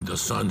The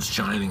sun's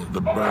shining,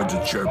 the birds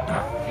are chirping.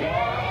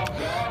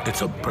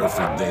 It's a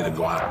perfect day to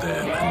go out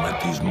there and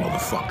let these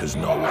motherfuckers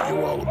know what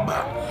you're all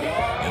about.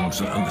 And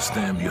to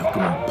understand, you have to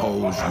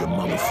impose your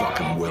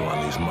motherfucking will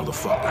on these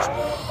motherfuckers.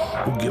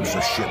 Who gives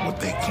a shit what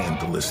they came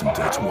to listen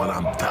to? It's what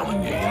I'm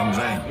telling you, you know what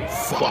I'm saying?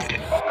 Fuck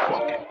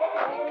it.